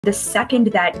The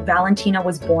second that Valentina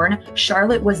was born,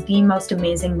 Charlotte was the most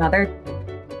amazing mother.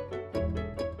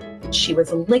 She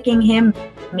was licking him,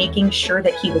 making sure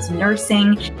that he was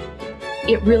nursing.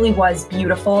 It really was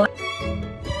beautiful.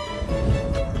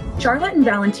 Charlotte and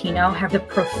Valentino have the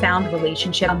profound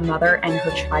relationship a mother and her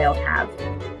child have.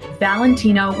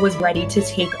 Valentino was ready to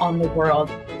take on the world.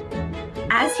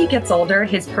 As he gets older,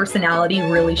 his personality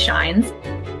really shines.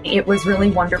 It was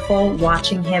really wonderful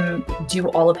watching him do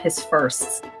all of his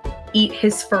firsts. Eat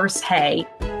his first hay,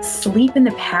 sleep in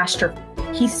the pasture.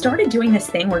 He started doing this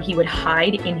thing where he would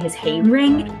hide in his hay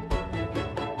ring.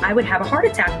 I would have a heart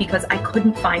attack because I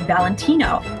couldn't find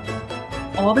Valentino.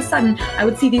 All of a sudden, I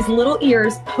would see these little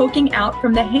ears poking out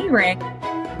from the hay ring.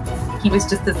 He was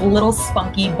just this little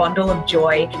spunky bundle of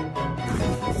joy.